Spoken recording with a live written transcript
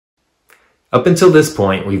Up until this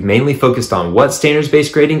point, we've mainly focused on what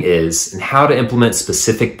standards-based grading is and how to implement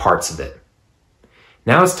specific parts of it.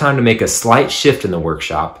 Now it's time to make a slight shift in the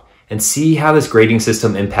workshop and see how this grading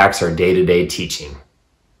system impacts our day-to-day teaching.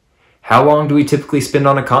 How long do we typically spend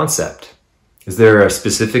on a concept? Is there a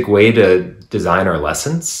specific way to design our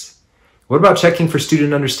lessons? What about checking for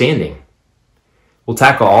student understanding? We'll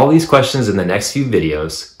tackle all these questions in the next few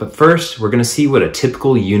videos, but first we're going to see what a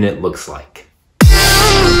typical unit looks like.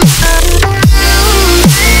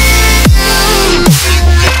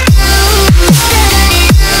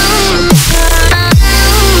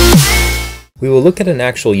 We will look at an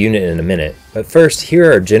actual unit in a minute, but first,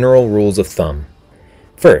 here are general rules of thumb.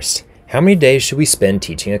 First, how many days should we spend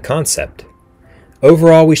teaching a concept?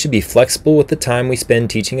 Overall, we should be flexible with the time we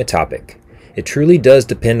spend teaching a topic. It truly does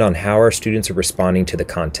depend on how our students are responding to the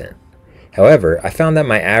content. However, I found that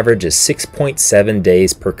my average is 6.7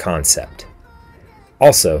 days per concept.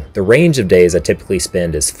 Also, the range of days I typically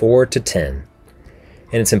spend is 4 to 10.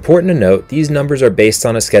 And it's important to note, these numbers are based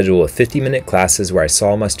on a schedule of 50-minute classes where I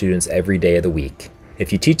saw my students every day of the week.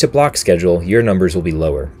 If you teach a block schedule, your numbers will be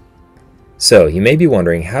lower. So, you may be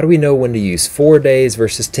wondering, how do we know when to use 4 days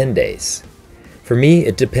versus 10 days? For me,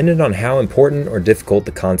 it depended on how important or difficult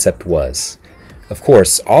the concept was. Of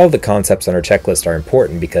course, all of the concepts on our checklist are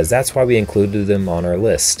important because that's why we included them on our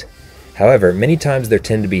list. However, many times there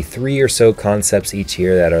tend to be 3 or so concepts each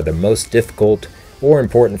year that are the most difficult or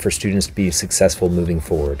important for students to be successful moving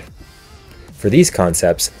forward. For these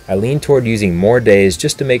concepts, I lean toward using more days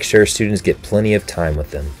just to make sure students get plenty of time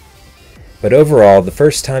with them. But overall, the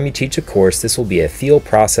first time you teach a course, this will be a feel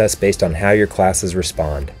process based on how your classes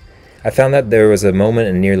respond. I found that there was a moment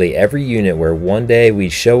in nearly every unit where one day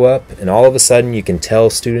we'd show up and all of a sudden you can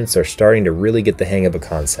tell students are starting to really get the hang of a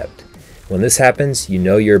concept. When this happens, you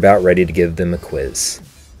know you're about ready to give them a quiz.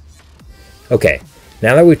 Okay.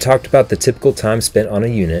 Now that we've talked about the typical time spent on a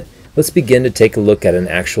unit, let's begin to take a look at an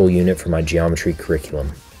actual unit for my geometry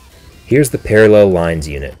curriculum. Here's the parallel lines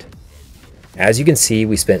unit. As you can see,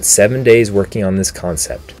 we spent 7 days working on this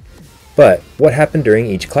concept. But what happened during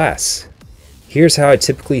each class? Here's how I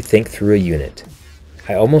typically think through a unit.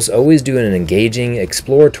 I almost always do an engaging,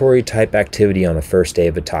 exploratory type activity on the first day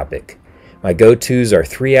of a topic. My go-tos are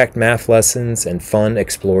 3-act math lessons and fun,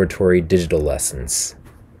 exploratory digital lessons.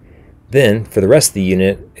 Then, for the rest of the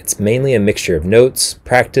unit, it's mainly a mixture of notes,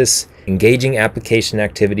 practice, engaging application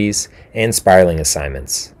activities, and spiraling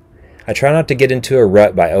assignments. I try not to get into a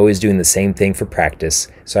rut by always doing the same thing for practice,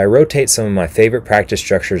 so I rotate some of my favorite practice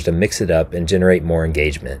structures to mix it up and generate more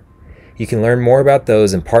engagement. You can learn more about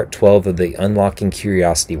those in Part 12 of the Unlocking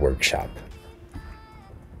Curiosity workshop.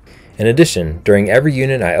 In addition, during every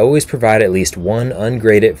unit, I always provide at least one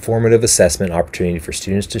ungraded formative assessment opportunity for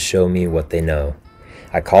students to show me what they know.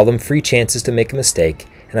 I call them free chances to make a mistake,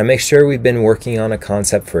 and I make sure we've been working on a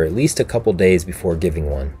concept for at least a couple days before giving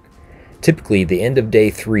one. Typically, the end of day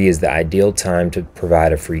 3 is the ideal time to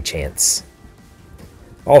provide a free chance.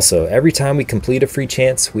 Also, every time we complete a free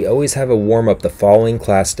chance, we always have a warm-up the following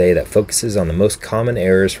class day that focuses on the most common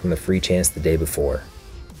errors from the free chance the day before.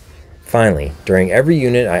 Finally, during every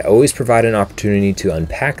unit, I always provide an opportunity to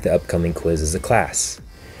unpack the upcoming quiz as a class.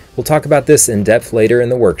 We'll talk about this in depth later in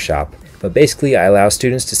the workshop, but basically I allow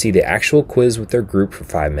students to see the actual quiz with their group for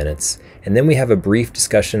 5 minutes, and then we have a brief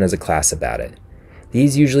discussion as a class about it.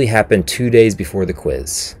 These usually happen 2 days before the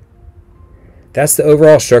quiz. That's the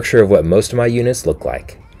overall structure of what most of my units look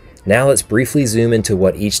like. Now let's briefly zoom into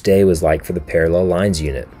what each day was like for the parallel lines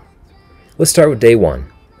unit. Let's start with day 1.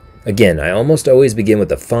 Again, I almost always begin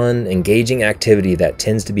with a fun, engaging activity that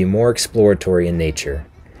tends to be more exploratory in nature.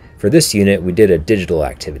 For this unit, we did a digital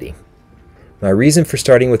activity. My reason for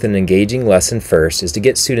starting with an engaging lesson first is to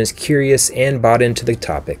get students curious and bought into the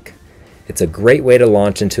topic. It's a great way to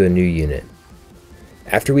launch into a new unit.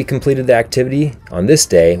 After we completed the activity, on this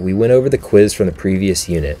day, we went over the quiz from the previous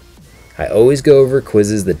unit. I always go over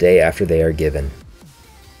quizzes the day after they are given.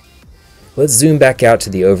 Let's zoom back out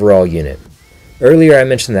to the overall unit. Earlier I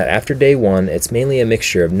mentioned that after day 1, it's mainly a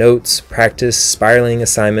mixture of notes, practice, spiraling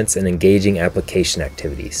assignments, and engaging application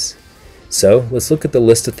activities. So let's look at the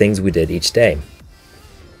list of things we did each day.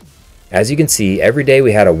 As you can see, every day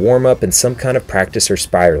we had a warm-up and some kind of practice or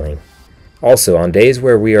spiraling. Also, on days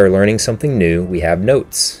where we are learning something new, we have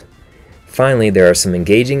notes. Finally, there are some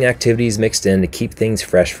engaging activities mixed in to keep things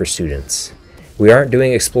fresh for students. We aren't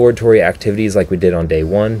doing exploratory activities like we did on day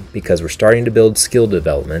 1 because we're starting to build skill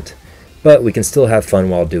development, but we can still have fun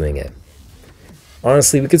while doing it.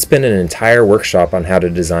 Honestly, we could spend an entire workshop on how to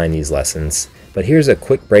design these lessons, but here's a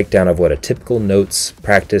quick breakdown of what a typical notes,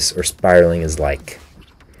 practice, or spiraling is like.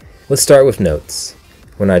 Let's start with notes.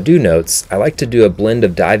 When I do notes, I like to do a blend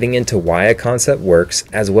of diving into why a concept works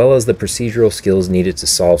as well as the procedural skills needed to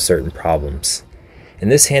solve certain problems. In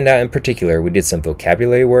this handout in particular, we did some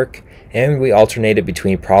vocabulary work, and we alternated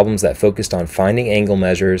between problems that focused on finding angle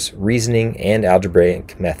measures, reasoning, and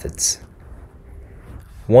algebraic methods.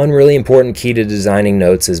 One really important key to designing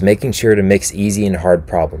notes is making sure to mix easy and hard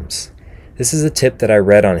problems. This is a tip that I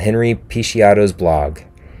read on Henry Picciotto's blog.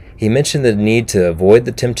 He mentioned the need to avoid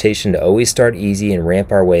the temptation to always start easy and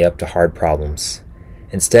ramp our way up to hard problems.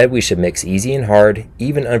 Instead, we should mix easy and hard,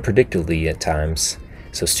 even unpredictably at times,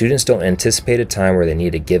 so students don't anticipate a time where they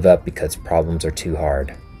need to give up because problems are too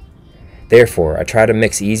hard. Therefore, I try to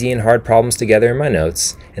mix easy and hard problems together in my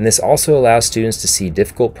notes, and this also allows students to see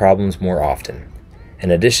difficult problems more often.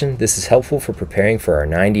 In addition, this is helpful for preparing for our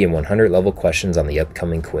 90 and 100 level questions on the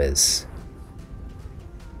upcoming quiz.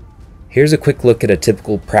 Here's a quick look at a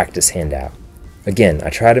typical practice handout. Again, I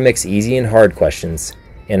try to mix easy and hard questions,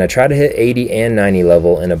 and I try to hit 80 and 90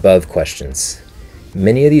 level and above questions.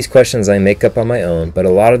 Many of these questions I make up on my own, but a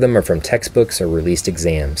lot of them are from textbooks or released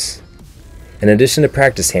exams. In addition to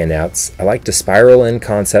practice handouts, I like to spiral in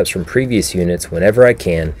concepts from previous units whenever I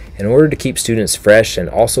can in order to keep students fresh and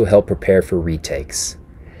also help prepare for retakes.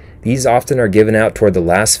 These often are given out toward the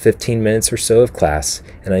last 15 minutes or so of class,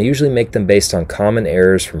 and I usually make them based on common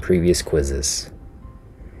errors from previous quizzes.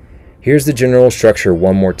 Here's the general structure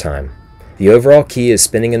one more time. The overall key is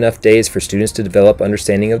spending enough days for students to develop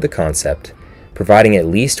understanding of the concept, providing at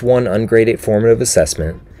least one ungraded formative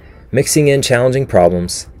assessment, mixing in challenging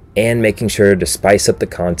problems, and making sure to spice up the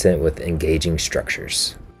content with engaging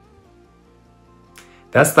structures.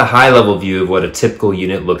 That's the high-level view of what a typical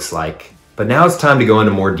unit looks like, but now it's time to go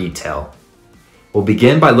into more detail. We'll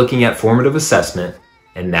begin by looking at formative assessment,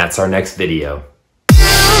 and that's our next video.